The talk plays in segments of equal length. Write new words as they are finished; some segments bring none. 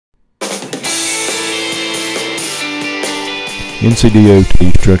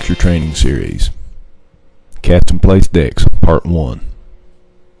NCDOT Structure Training Series. Cast and Place Decks, Part 1.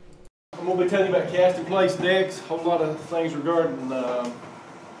 I'm going to be telling you about cast and place decks, a whole lot of things regarding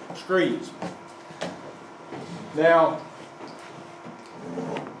screeds. Now,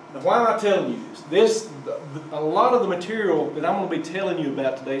 why am I telling you this? A lot of the material that I'm going to be telling you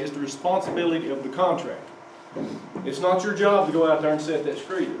about today is the responsibility of the contractor. It's not your job to go out there and set that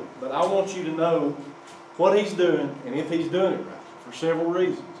screed up, but I want you to know what he's doing and if he's doing it right for several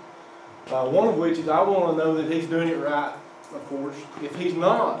reasons. One of which is I want to know that he's doing it right, of course. If he's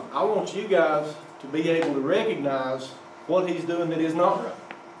not, I want you guys to be able to recognize what he's doing that is not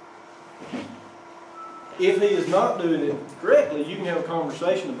right. If he is not doing it correctly, you can have a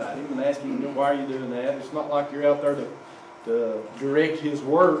conversation about him and ask him, why are you doing that? It's not like you're out there to direct his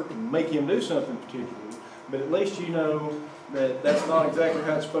work and make him do something particular. But at least you know that that's not exactly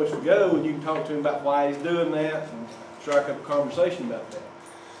how it's supposed to go, and you can talk to him about why he's doing that and strike up a conversation about that.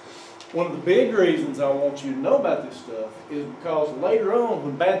 One of the big reasons I want you to know about this stuff is because later on,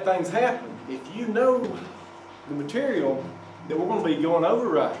 when bad things happen, if you know the material that we're going to be going over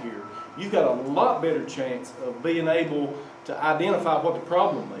right here, you've got a lot better chance of being able to identify what the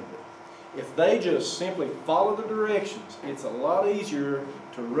problem may be. If they just simply follow the directions, it's a lot easier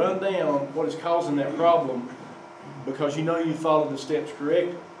to run down what is causing that problem because you know you followed the steps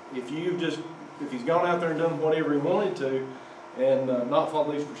correctly. If he's gone out there and done whatever he wanted to and not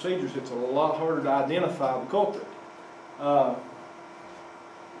followed these procedures, it's a lot harder to identify the culprit. And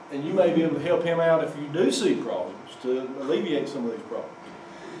you may be able to help him out if you do see problems to alleviate some of these problems.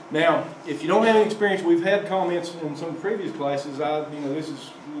 Now, if you don't have any experience, we've had comments in some previous classes, this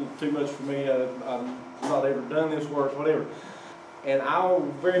is too much for me, I've not ever done this work, whatever. And I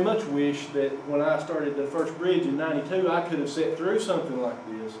very much wish that when I started the first bridge in '92, I could have sat through something like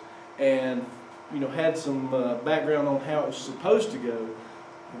this and had some background on how it was supposed to go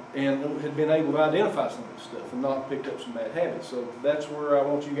and had been able to identify some of this stuff and not picked up some bad habits. So that's where I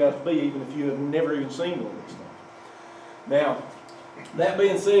want you guys to be, even if you have never even seen one of these things. Now, that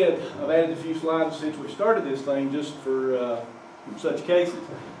being said, I've added a few slides since we started this thing just for such cases.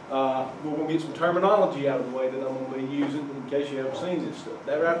 We're going to get some terminology out of the way that I'm going to be using in case you haven't seen this stuff.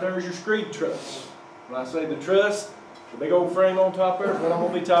 That right there is your screed truss. When I say the truss, the big old frame on top there is what I'm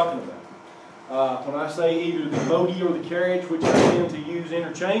going to be talking about. When I say either the bogey or the carriage, which I tend to use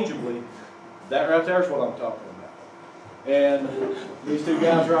interchangeably, that right there is what I'm talking about. And these two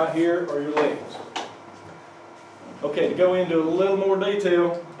guys right here are your legs. Okay, to go into a little more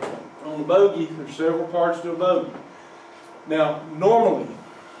detail on the bogey, there's several parts to a bogey. Now, normally,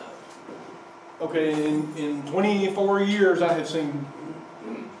 okay, in 24 years I have seen,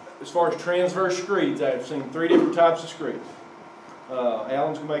 as far as transverse screeds, I have seen 3 different types of screeds.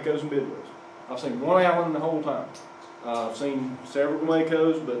 Allens, Gumacos, and Bidwells. I've seen one Allen the whole time. I've seen several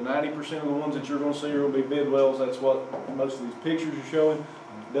Gumacos, but 90% of the ones that you're going to see are going to be Bidwells. That's what most of these pictures are showing.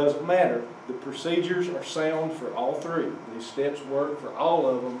 It doesn't matter. The procedures are sound for all 3. These steps work for all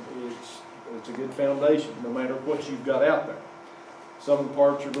of them. It's a good foundation, no matter what you've got out there. Some of the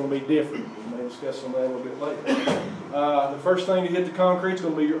parts are going to be different. We may discuss some of that a little bit later. The first thing to hit the concrete is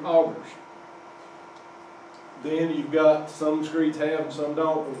going to be your augers. Then you've got some screeds have and some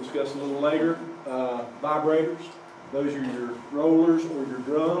don't. We'll discuss a little later. Vibrators. Those are your rollers or your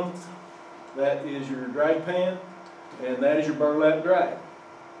drums. That is your drag pan, and that is your burlap drag.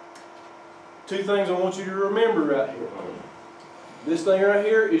 2 things I want you to remember right here. This thing right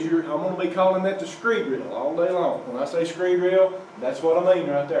here is I'm going to be calling that the screed rail all day long. When I say screed rail, that's what I mean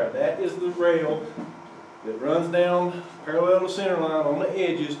right there. That is the rail that runs down parallel to center line on the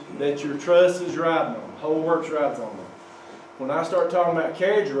edges that your truss is riding on. The whole works rides on them. When I start talking about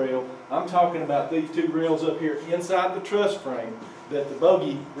carriage rail, I'm talking about these 2 rails up here inside the truss frame that the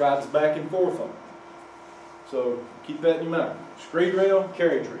bogey rides back and forth on. So keep that in your mind. Screed rail,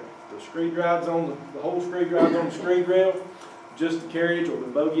 carriage rail. The screed rides on the whole screed rides on the screed rail. Just the carriage or the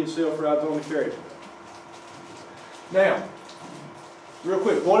bogey itself rides on the carriage rail. Now, real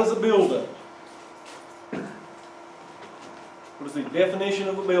quick, what is a buildup? What is the definition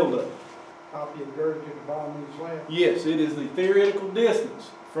of a buildup? Top of the girder to the bottom of the slab? Yes, it is the theoretical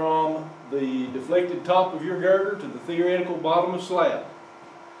distance from the deflected top of your girder to the theoretical bottom of slab.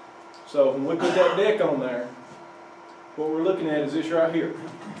 So when we put that deck on there, what we're looking at is this right here.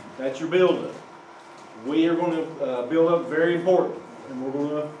 That's your buildup. We are going to build up, very important, and we're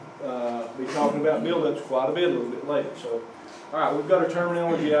going to be talking about build-ups quite a little bit later. So, all right, we've got our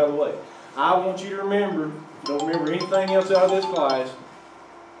terminology out of the way. I want you to remember, don't remember anything else out of this class,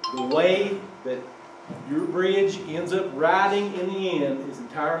 the way that your bridge ends up riding in the end is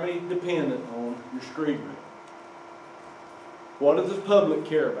entirely dependent on your screed rail. What does the public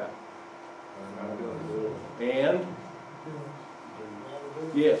care about? And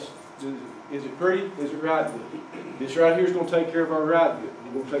yes, is it pretty? Is it ride good? This right here is going to take care of our ride good.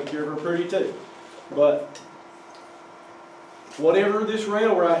 It's going to take care of our pretty too. But whatever this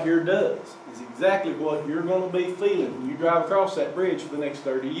rail right here does is exactly what you're going to be feeling when you drive across that bridge for the next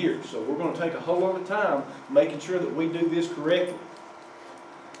 30 years. So we're going to take a whole lot of time making sure that we do this correctly.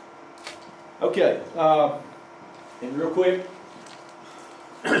 Okay, and real quick,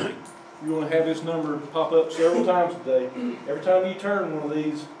 you want to have this number pop up several times today. Every time you turn one of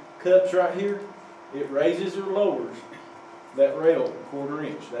these cups right here, it raises or lowers that rail a 1/4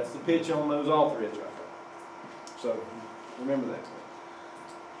 inch. That's the pitch on those all threads right there. So remember that.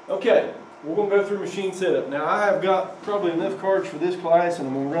 Okay, we're going to go through machine setup. Now I have got probably enough cards for this class, and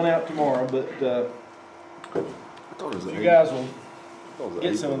I'm going to run out tomorrow. But you guys will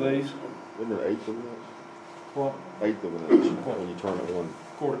get some of these. Isn't it 1/8 of an inch? What? 1/8 of an inch when you turn it 1/4.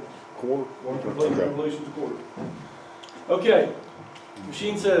 quarter. One complete revolution to 1/4. Okay,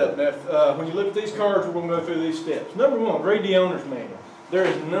 machine setup. Now, when you look at these cards, we're going to go through these steps. Number one, read the owner's manual. There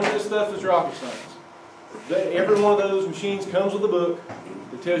is none of this stuff that's rocket science. Every one of those machines comes with a book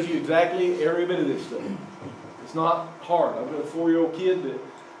that tells you exactly every bit of this stuff. It's not hard. I've got a 4-year-old kid that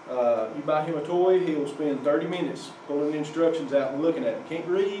you buy him a toy, he'll spend 30 minutes pulling the instructions out and looking at it. Can't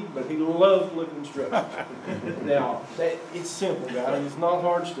read, but he loves looking at instructions. Now, it's simple, guys. It's not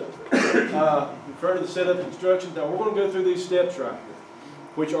hard stuff. Refer to the setup instructions. Now, we're going to go through these steps right here,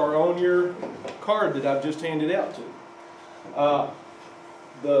 which are on your card that I've just handed out to.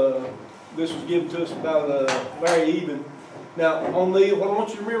 This was given to us by Larry Eben. Now, what I want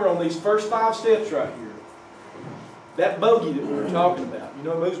you to remember on these first 5 steps right here, that bogey that we were talking about, you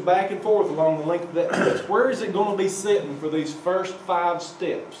know, it moves back and forth along the length of that truss. Where is it going to be sitting for these first 5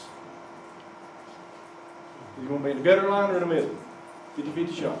 steps? Is it going to be in the gutter line or in the middle?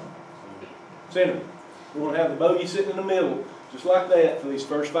 50-50 shot. Center. We're going to have the bogey sitting in the middle, just like that, for these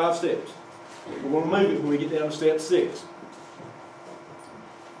first 5 steps. We're going to move it when we get down to step 6.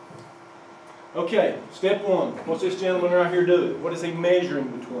 Okay, step 1. What's this gentleman right here doing? What is he measuring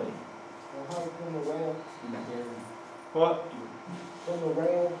between? Well, how from the rail, What? from the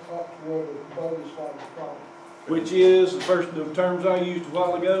rail up to where the bogey starts from. Which is, the terms I used a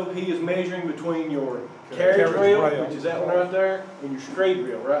while ago, he is measuring between your carriage rail, which is that one right there, and your straight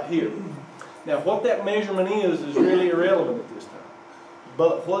rail right here. Now what that measurement is really irrelevant at this time.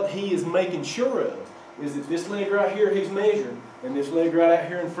 But what he is making sure of is that this leg right here he's measuring, and this leg right out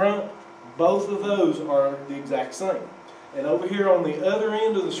here in front, both of those are the exact same. And over here on the other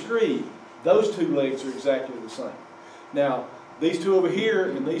end of the screed, those 2 legs are exactly the same. Now, these 2 over here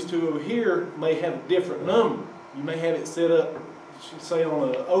and these 2 over here may have a different number. You may have it set up, say on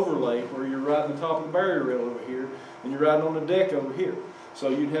an overlay where you're riding the top of the barrier rail over here and you're riding on the deck over here. So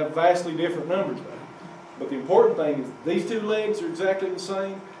you'd have vastly different numbers there. But the important thing is these 2 legs are exactly the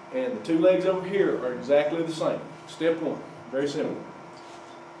same and the 2 legs over here are exactly the same. Step 1, very simple.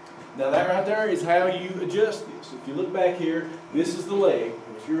 Now that right there is how you adjust this. If you look back here, this is the leg.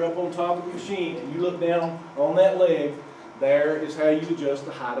 If you're up on top of the machine and you look down on that leg, there is how you adjust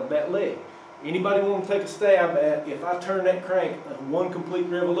the height of that leg. Anybody want to take a stab at, if I turn that crank 1 complete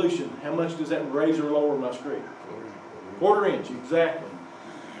revolution, how much does that raise or lower my screed? 1/4 inch, exactly.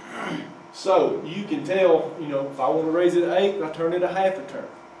 So you can tell, you know, if I want to raise it 1/8, I turn it a 1/2 a turn.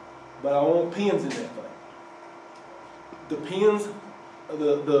 But I want pins in that thing. The pins,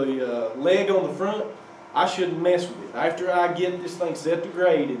 the leg on the front, I shouldn't mess with it. After I get this thing set to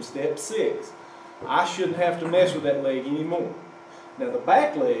grade in step 6, I shouldn't have to mess with that leg anymore. Now the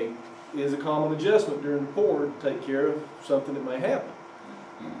back leg is a common adjustment during the pour to take care of something that may happen.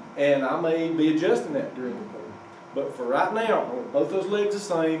 And I may be adjusting that during the pour. But for right now, I want both those legs the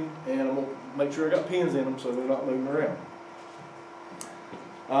same, and I'm going to make sure I got pins in them so they're not moving around.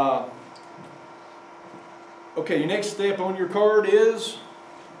 Okay, your next step on your card is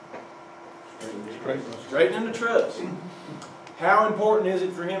straightening the truss. How important is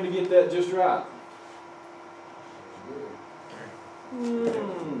it for him to get that just right?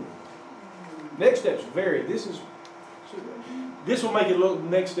 Next step's very. This will make it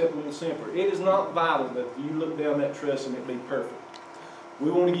next step a little simpler. It is not vital that you look down that truss and it be perfect.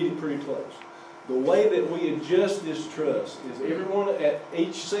 We want to get it pretty close. The way that we adjust this truss is at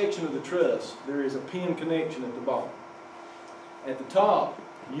each section of the truss, there is a pin connection at the bottom. At the top,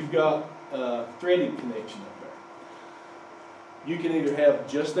 you've got a threaded connection up there. You can either have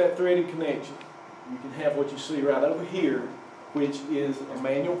just that threaded connection. You can have what you see right over here, which is a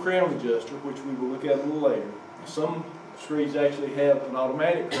manual crown adjuster, which we will look at a little later. Some screeds actually have an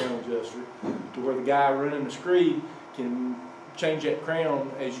automatic crown adjuster to where the guy running the screed can change that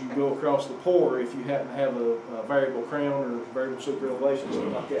crown as you go across the pour if you happen to have a variable crown or variable super elevation,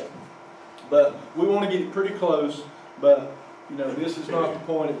 something like that. But we want to get it pretty close, but you know, this is not the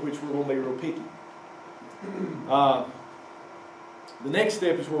point at which we're going to be real picky. The next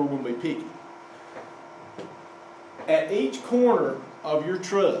step is where we're going to be picky. At each corner of your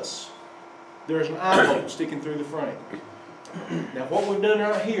truss, there's an eye bolt sticking through the frame. Now what we've done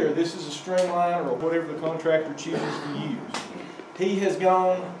right here, this is a string line or whatever the contractor chooses to use. He has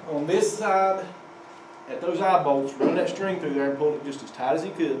gone on this side at those eye bolts, run that string through there and pulled it just as tight as he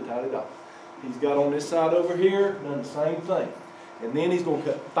could and tied it off. He's got on this side over here, done the same thing. And then he's going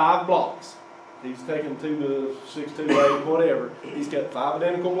to cut 5 blocks. He's taken 2 to 6, 2 to 8, whatever. He's cut 5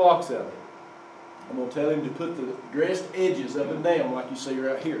 identical blocks out of it. I'm going to tell him to put the dressed edges up and down like you see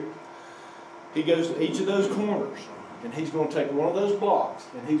right here. He goes to each of those corners and he's going to take one of those blocks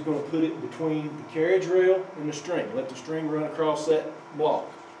and he's going to put it between the carriage rail and the string. Let the string run across that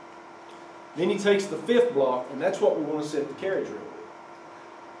block. Then he takes the 5th block, and that's what we want to set the carriage rail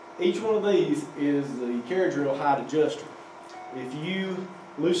with. Each one of these is the carriage rail height adjuster. If you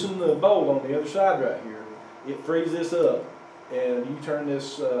loosen the bolt on the other side right here, it frees this up, and you turn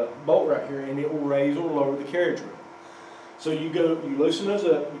this bolt right here and it will raise or lower the carriage rail. So you loosen those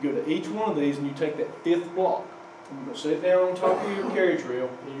up, you go to each one of these and you take that 5th block. And you're going to set it down on top of your carriage rail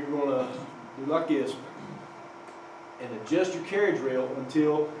and you're going to do like this and adjust your carriage rail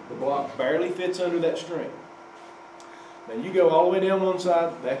until the block barely fits under that string. Now you go all the way down one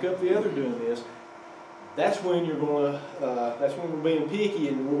side, back up the other doing this. That's when you're going to, that's when we're being picky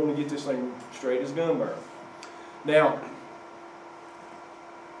and we're going to get this thing straight as gun barrel. Now,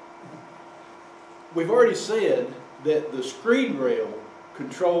 we've already said that the screed rail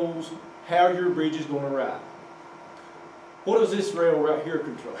controls how your bridge is going to ride. What does this rail right here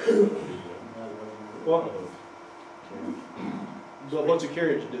control? What? But what's a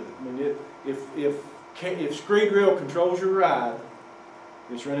carriage do? I mean, if screed rail controls your ride,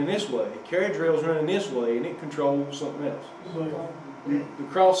 it's running this way. Carriage rail is running this way, and it controls something else. The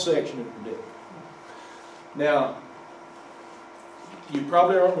cross section of the deck. Now, you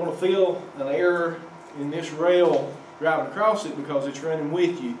probably aren't going to feel an error in this rail driving across it because it's running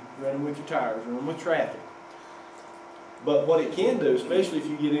with you, running with your tires, running with traffic. But what it can do, especially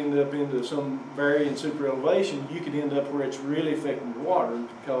if you end up into some varying super elevation, you could end up where it's really affecting your water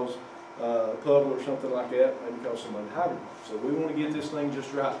because a puddle or something like that, maybe cause somebody to hydrate. So we want to get this thing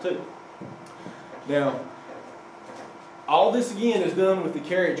just right too. Now, all this again is done with the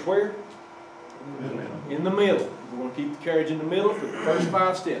carriage where? In the middle. We're going to keep the carriage in the middle for the first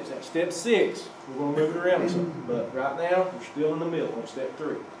 5 steps. At step 6, we're going to move it around some. But right now, we're still in the middle on step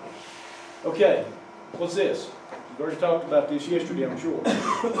 3. Okay, what's this? We've already talked about this yesterday, I'm sure.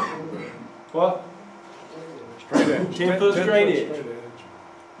 What? Straight edge. 10-foot straight edge.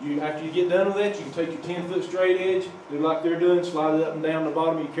 After you get done with that, you can take your 10-foot straight edge, do like they're doing, slide it up and down the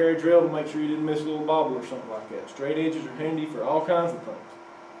bottom of your carriage rail to make sure you didn't miss a little bobble or something like that. Straight edges are handy for all kinds of things.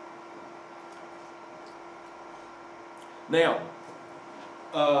 Now,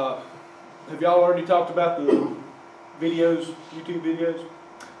 have y'all already talked about the videos, YouTube videos?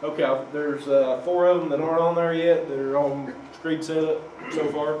 Okay, there's 4 of them that aren't on there yet that are on screed setup so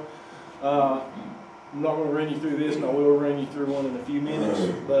far. I'm not going to run you through this, and I will run you through one in a few minutes,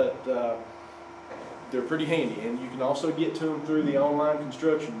 but they're pretty handy, and you can also get to them through the online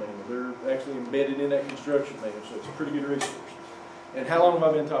construction manual. They're actually embedded in that construction manual, so it's a pretty good resource. And how long have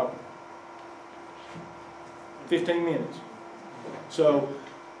I been talking? 15 minutes. So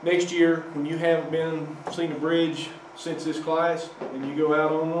next year, when you haven't seen a bridge since this class, and you go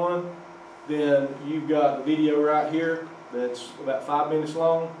out on one, then you've got the video right here that's about 5 minutes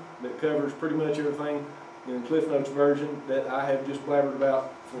long that covers pretty much everything in the Cliff Notes version that I have just blabbered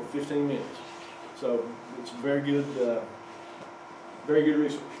about for 15 minutes. So it's a very good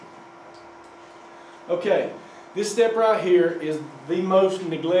resource. Okay, this step right here is the most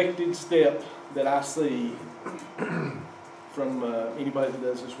neglected step that I see from anybody that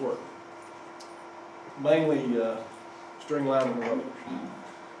does this work. Mainly string lining the rollers.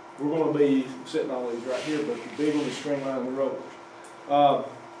 We're going to be setting all these right here, but the big one is string lining the rollers.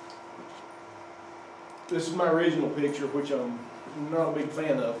 This is my original picture, which I'm not a big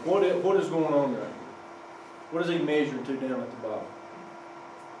fan of. What is going on right here? What is he measuring to down at the bottom?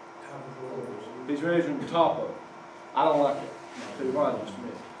 He's measuring the top of it. I don't like it. I'll tell you why in just a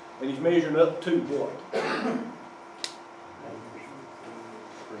minute. And he's measuring up to what?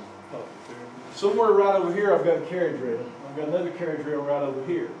 Somewhere right over here I've got a carriage rail. I've got another carriage rail right over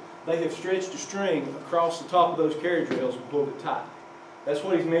here. They have stretched a string across the top of those carriage rails and pulled it tight. That's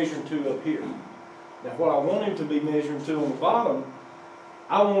what he's measuring to up here. Now what I want him to be measuring to on the bottom,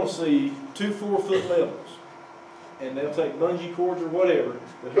 I want to see 2 4-foot levels. And they'll take bungee cords or whatever,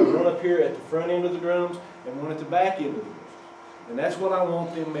 they'll run up here at the front end of the drums and one at the back end of the drums. And that's what I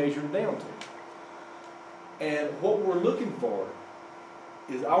want them measured down to. And what we're looking for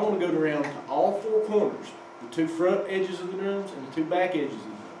is I want to go around to all 4 corners, the 2 front edges of the drums and the 2 back edges of the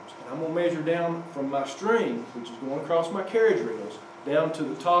drums. And I'm going to measure down from my string, which is going across my carriage rails, down to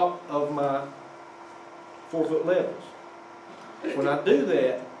the top of my 4-foot levels. When I do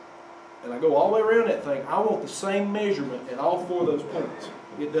that, and I go all the way around that thing, I want the same measurement at all 4 of those points.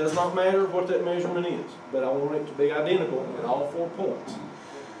 It does not matter what that measurement is, but I want it to be identical at all 4 points.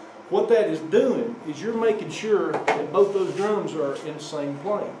 What that is doing is you're making sure that both those drums are in the same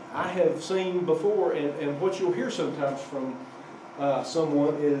plane. I have seen before, and what you'll hear sometimes from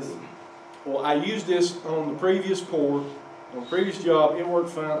someone is, well, I used this on the previous pour, on the previous job, it worked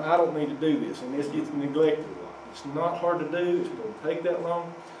fine, I don't need to do this, and this gets neglected a lot. It's not hard to do, it's going to take that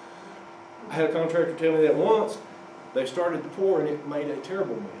long. I had a contractor tell me that once. They started to pour and it made a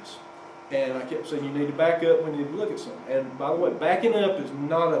terrible mess. And I kept saying, you need to back up, we need to look at something. And by the way, backing up is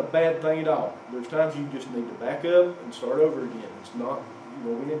not a bad thing at all. There's times you just need to back up and start over again. It's not,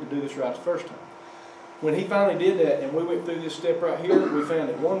 we need to do this right the first time. When he finally did that and we went through this step right here, we found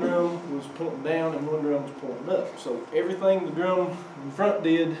that one drum was pointing down and one drum was pointing up. So everything the drum in front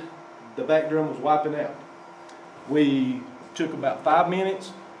did, the back drum was wiping out. We took about 5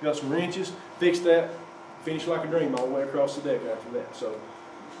 minutes, got some wrenches, fixed that, finished like a dream all the way across the deck after that. So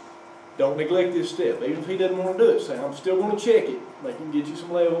don't neglect this step. Even if he doesn't want to do it, say, I'm still going to check it. They can get you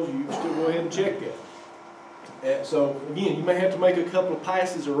some levels, you can still go ahead and check that. And so again, you may have to make a couple of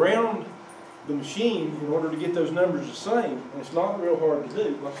passes around the machine in order to get those numbers the same. And it's not real hard to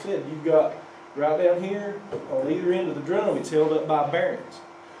do. Like I said, you've got right down here on either end of the drum, it's held up by bearings.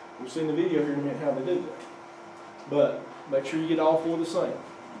 We'll see in the video here in a minute how they do that. But make sure you get all 4 the same.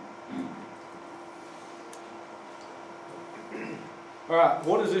 All right,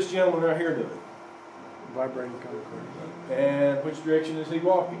 what is this gentleman right here doing? Vibrating concrete. And which direction is he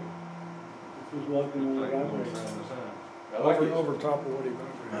walking? He's walking on the vibrating. I like it. Over top of what he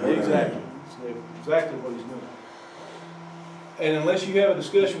vibrated. Exactly. That's exactly what he's doing. And unless you have a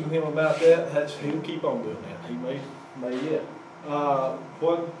discussion with him about that, he'll keep on doing that. He may yet.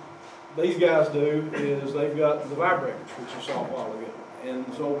 What these guys do is they've got the vibrators, which you saw a while ago. And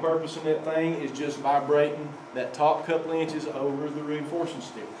the sole purpose in that thing is just vibrating that top couple inches over the reinforcing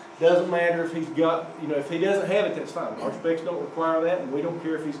steel. Doesn't matter if he's got, if he doesn't have it, that's fine. Our specs don't require that, and we don't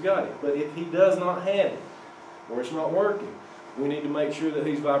care if he's got it. But if he does not have it, or it's not working, we need to make sure that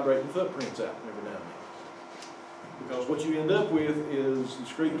he's vibrating footprints out every now and then. Because what you end up with is the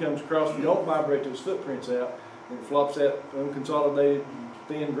screen comes across, if you don't vibrate those footprints out, and it flops that unconsolidated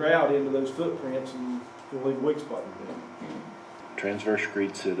thin grout into those footprints, and you'll leave a weak spot in there. Transverse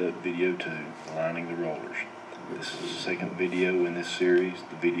screed setup video 2, aligning the rollers. This is the second video in this series.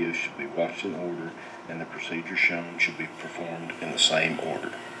 The videos should be watched in order and the procedure shown should be performed in the same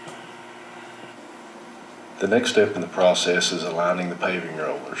order. The next step in the process is aligning the paving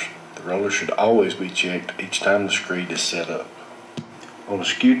rollers. The rollers should always be checked each time the screed is set up. On a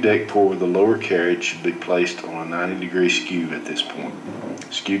skewed deck pour, the lower carriage should be placed on a 90-degree skew at this point.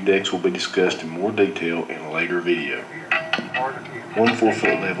 Skewed decks will be discussed in more detail in a later video. One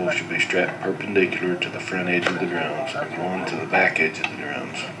 4-foot level should be strapped perpendicular to the front edge of the drums and one to the back edge of the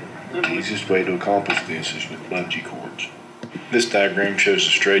drums. The easiest way to accomplish this is with bungee cords. This diagram shows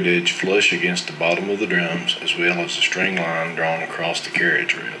the straight edge flush against the bottom of the drums as well as the string line drawn across the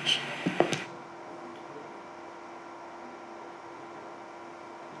carriage rails.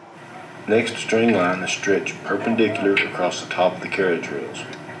 Next, the string line is stretched perpendicular across the top of the carriage rails.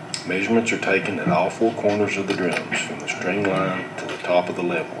 Measurements are taken at all 4 corners of the drums, from the string line to the top of the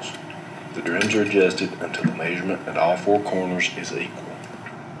levels. The drums are adjusted until the measurement at all 4 corners is equal.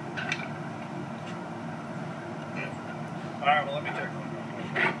 Alright, well let me check.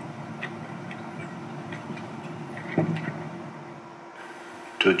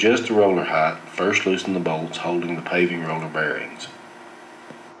 To adjust the roller height, first loosen the bolts holding the paving roller bearings.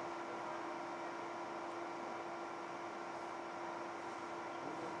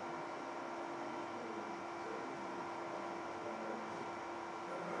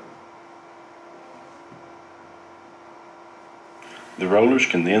 The rollers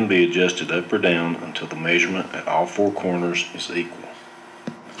can then be adjusted up or down until the measurement at all 4 corners is equal.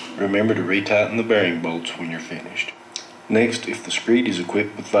 Remember to retighten the bearing bolts when you're finished. Next, if the screed is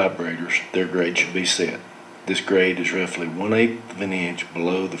equipped with vibrators, their grade should be set. This grade is roughly 1/8 of an inch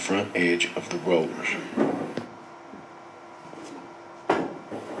below the front edge of the rollers.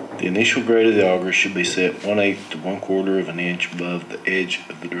 The initial grade of the auger should be set 1/8 to 1/4 of an inch above the edge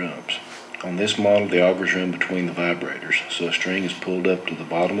of the drums. On this model, the augers run between the vibrators, so a string is pulled up to the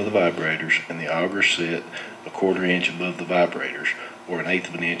bottom of the vibrators and the auger set 1/4 inch above the vibrators, or 1/8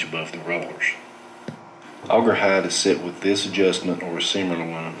 of an inch above the rollers. Auger height is set with this adjustment or a similar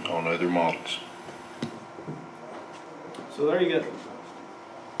one on other models. So there you go.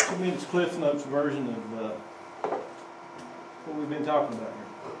 2 minutes Cliff Notes version of what we've been talking about here.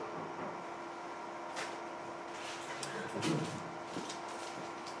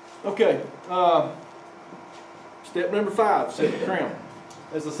 Okay, step number 5, set the crown.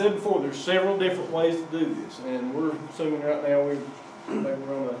 As I said before, there's several different ways to do this, and we're assuming right now we're on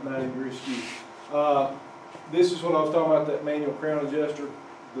a 90-degree skew. This is what I was talking about, that manual crown adjuster.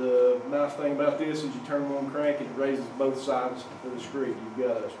 The nice thing about this is you turn one crank and it raises both sides of the screed. You've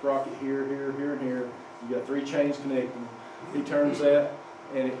got a sprocket here, here, here, and here. You've got 3 chains connecting. He turns that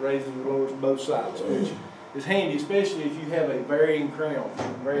and it raises and lowers both sides, which is handy, especially if you have a varying crown,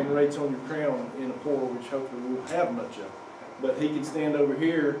 varying rates on your crown in a pour, which hopefully we won't have much of. But he can stand over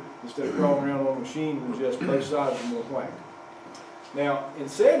here instead of crawling around on the machine and adjust both sides in one whack. Now, in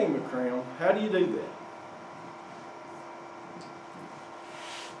setting the crown, how do you do that?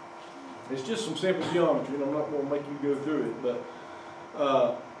 It's just some simple geometry, and I'm not going to make you go through it, but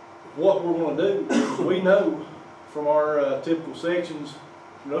what we're going to do is we know from our typical sections,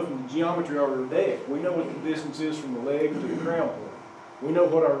 you know, from the geometry of our deck, we know what the distance is from the leg to the crown point. We know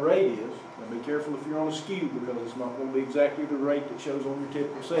what our rate is. Now be careful if you're on a skew, because it's not going to be exactly the rate that shows on your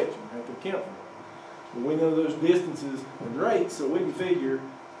typical section. You have to account for it. But we know those distances and rates, so we can figure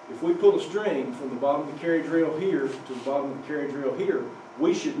if we pull a string from the bottom of the carriage rail here to the bottom of the carriage rail here,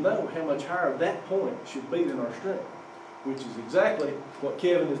 we should know how much higher that point should be than our string, which is exactly what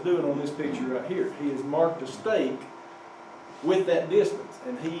Kevin is doing on this picture right here. He has marked a stake with that distance,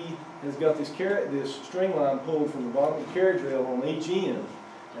 and he has got this string line pulled from the bottom of the carriage rail on each end,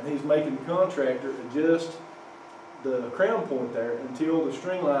 and he's making the contractor adjust the crown point there until the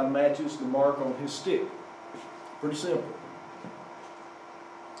string line matches the mark on his stick. Pretty simple.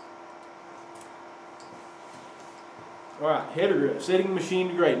 All right, header grip, setting the machine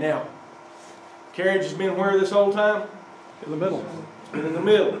to grade. Now, carriage has been where this whole time? In the middle. It's been in the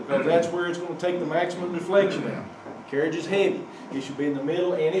middle, because that's where it's going to take the maximum deflection out. Carriage is heavy. It should be in the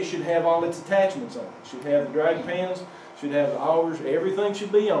middle, and it should have all its attachments on it. It should have the drag pans, should have the augers, everything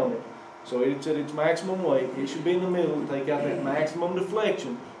should be on it. So it's at its maximum weight. It should be in the middle to take out that maximum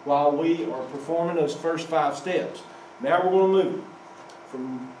deflection while we are performing those first 5 steps. Now we're going to move it.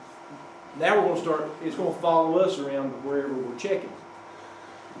 Now we're going to start, it's going to follow us around wherever we're checking.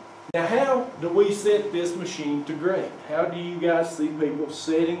 Now how do we set this machine to grade? How do you guys see people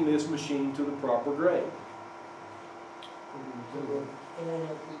setting this machine to the proper grade?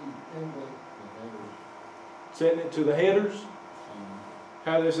 Setting it to the headers?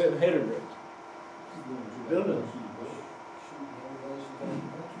 How do they set the header grades? Build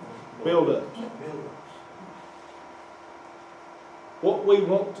up. What we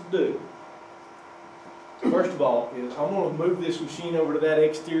want to do, first of all, is I'm going to move this machine over to that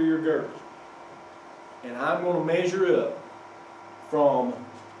exterior girder. And I'm going to measure up from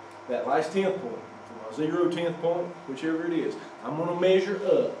that last 10th point, from my 0-10th point, whichever it is. I'm going to measure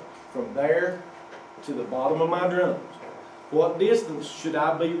up from there to the bottom of my drums. What distance should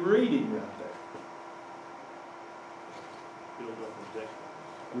I be reading right there? Build up the deck.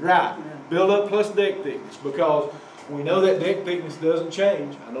 Right. Build up plus deck thickness, because we know that deck thickness doesn't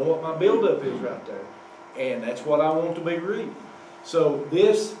change. I know what my buildup is right there, and that's what I want to be reading. So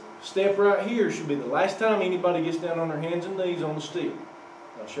this step right here should be the last time anybody gets down on their hands and knees on the steel.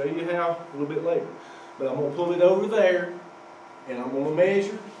 I'll show you how a little bit later. But I'm going to pull it over there, and I'm going to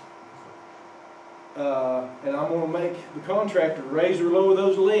measure, and I'm going to make the contractor raise or lower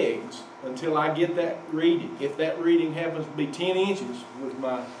those legs until I get that reading. If that reading happens to be 10 inches with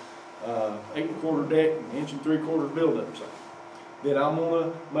my 8 1/4 deck, 1 3/4 build-up side, then I'm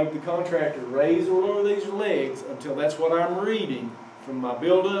going to make the contractor raise or lower these legs until that's what I'm reading from my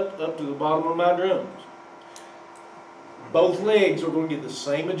build-up up to the bottom of my drums. Both legs are going to get the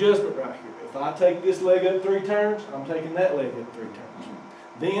same adjustment right here. If I take this leg up 3 turns, I'm taking that leg up 3 turns.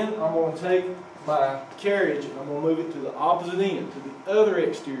 Then I'm going to take my carriage and I'm going to move it to the opposite end, to the other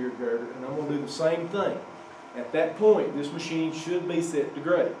exterior girder, and I'm going to do the same thing. At that point, this machine should be set to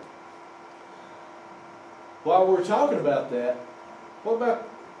grade. While we're talking about that, what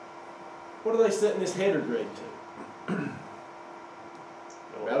are they setting this header grade to?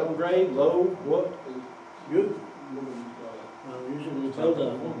 Right on grade, low, what? Good. Usually they build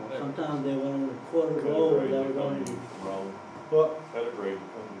up. Sometimes they want a 1/4 roll, they were going to What? Header grade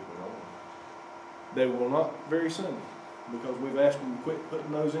comes with They will not very soon, because we've asked them to quit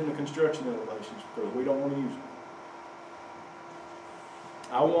putting those in the construction elevations, because we don't want to use them.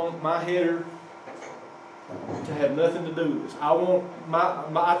 I want my header to have nothing to do with this.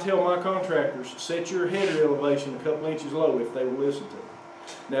 I tell my contractors, set your header elevation a couple inches low if they will listen to it.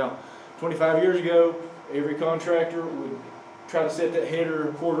 Now, 25 years ago, every contractor would try to set that header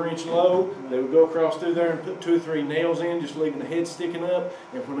a quarter-inch low. They would go across through there and put 2 or 3 nails in, just leaving the head sticking up.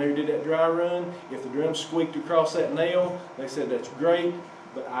 And when they did that dry run, if the drum squeaked across that nail, they said that's great,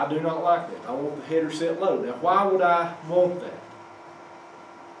 but I do not like that. I want the header set low. Now, why would I want that?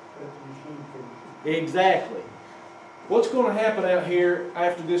 Exactly. What's going to happen out here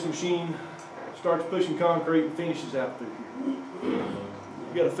after this machine starts pushing concrete and finishes out through here?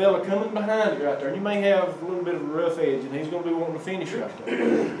 You got a fella coming behind you right there, and you may have a little bit of a rough edge, and he's going to be wanting to finish right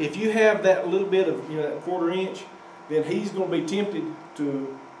there. If you have that little bit of, that quarter-inch, then he's going to be tempted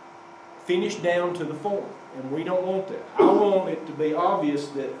to finish down to the form, and we don't want that. I want it to be obvious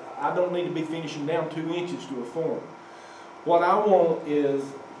that I don't need to be finishing down 2 inches to a form. What I want is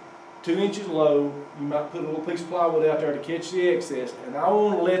 2 inches low. You might put a little piece of plywood out there to catch the excess, and I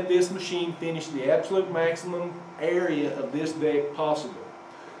want to let this machine finish the absolute maximum area of this deck possible.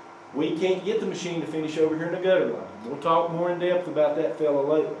 We can't get the machine to finish over here in the gutter line. We'll talk more in depth about that fella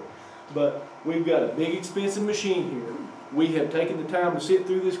later. But we've got a big expensive machine here. We have taken the time to sit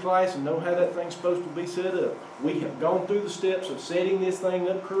through this class and know how that thing's supposed to be set up. We have gone through the steps of setting this thing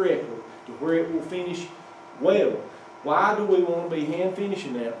up correctly to where it will finish well. Why do we want to be hand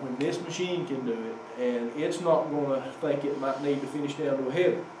finishing that when this machine can do it and it's not going to think it might need to finish down to a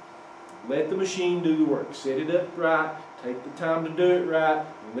header? Let the machine do the work. Set it up right, take the time to do it right,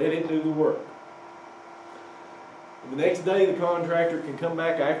 and let it do the work. The next day the contractor can come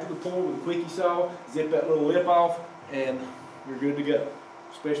back after the pour with a quickie saw, zip that little lip off, and you're good to go.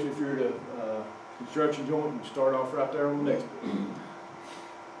 Especially if you're at a construction joint and start off right there on the next one.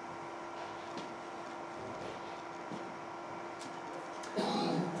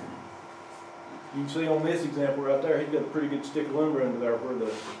 You can see on this example right there, he's got a pretty good stick of lumber under there where you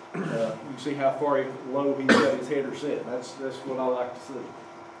can see how far low he's got his header set. That's what I like to see.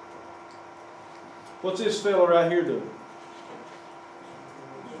 What's this fella right here doing?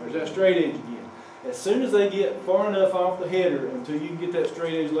 There's that straight edge again. As soon as they get far enough off the header until you can get that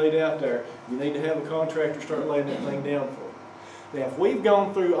straight edge laid out there, you need to have a contractor start laying that thing down for you. Now, if we've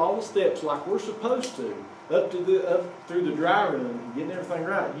gone through all the steps like we're supposed to, up through the dry run and getting everything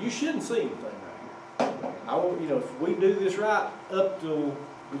right, you shouldn't see anything right here. I want, if we do this right up to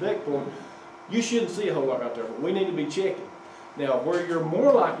the deck point, you shouldn't see a whole lot right there. But we need to be checking. Now, where you're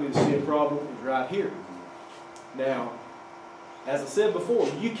more likely to see a problem is right here. Now, as I said before,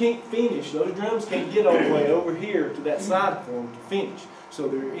 you can't finish. Those drums can't get all the way over here to that side form to finish. So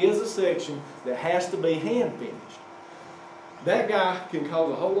there is a section that has to be hand finished. That guy can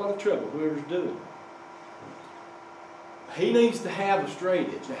cause a whole lot of trouble, whoever's doing it. He needs to have a straight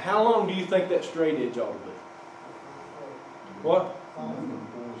edge. Now, how long do you think that straight edge ought to be? What?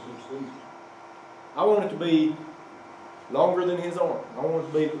 I want it to be longer than his arm. I want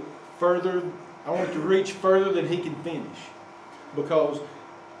it to be further. I want it to reach further than he can finish. Because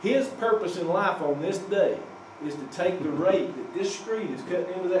his purpose in life on this day is to take the rate that this screed is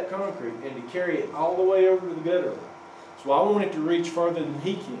cutting into that concrete and to carry it all the way over to the gutter line. So I want it to reach further than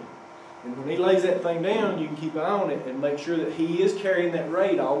he can. And when he lays that thing down, you can keep an eye on it and make sure that he is carrying that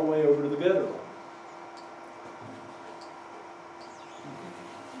rate all the way over to the gutter line.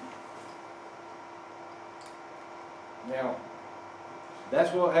 Now,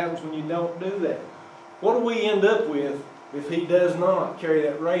 that's what happens when you don't do that. What do we end up with if he does not carry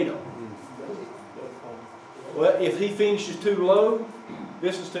that rate on? Well, if he finishes too low,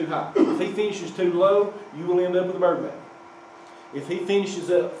 this is too high. If he finishes too low, you will end up with a bird bath. If he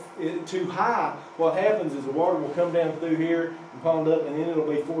finishes up too high, what happens is the water will come down through here and pond up, and then it'll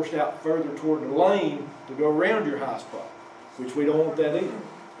be forced out further toward the lane to go around your high spot, which we don't want that either.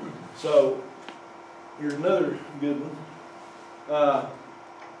 So, here's another good one.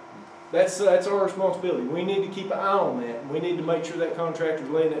 That's our responsibility. We need to keep an eye on that. We need to make sure that contractor's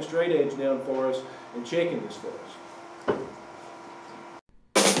laying that straight edge down for us and checking this for us.